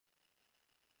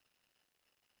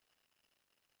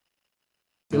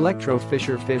Electro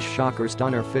Fisher Fish Shocker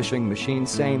Stunner Fishing Machine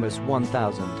Samus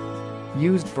 1000.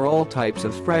 Used for all types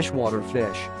of freshwater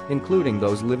fish, including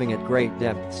those living at great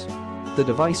depths. The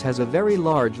device has a very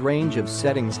large range of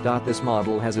settings. This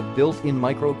model has a built-in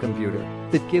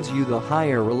microcomputer that gives you the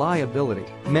higher reliability,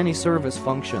 many service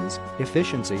functions,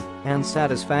 efficiency, and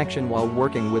satisfaction while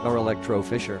working with our Electro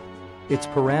Fisher. Its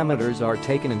parameters are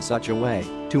taken in such a way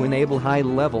to enable high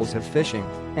levels of fishing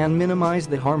and minimize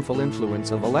the harmful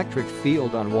influence of electric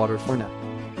field on water fauna.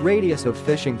 Radius of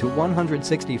fishing to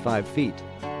 165 feet.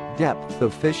 Depth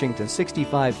of fishing to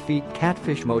 65 feet.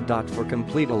 Catfish mode. For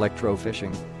complete electro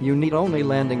fishing, you need only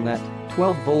landing net,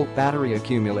 12-volt battery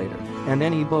accumulator, and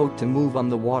any boat to move on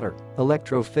the water.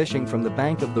 Electro fishing from the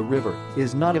bank of the river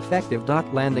is not effective.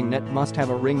 Landing net must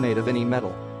have a ring made of any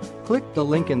metal. Click the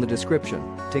link in the description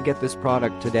to get this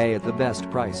product today at the best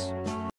price.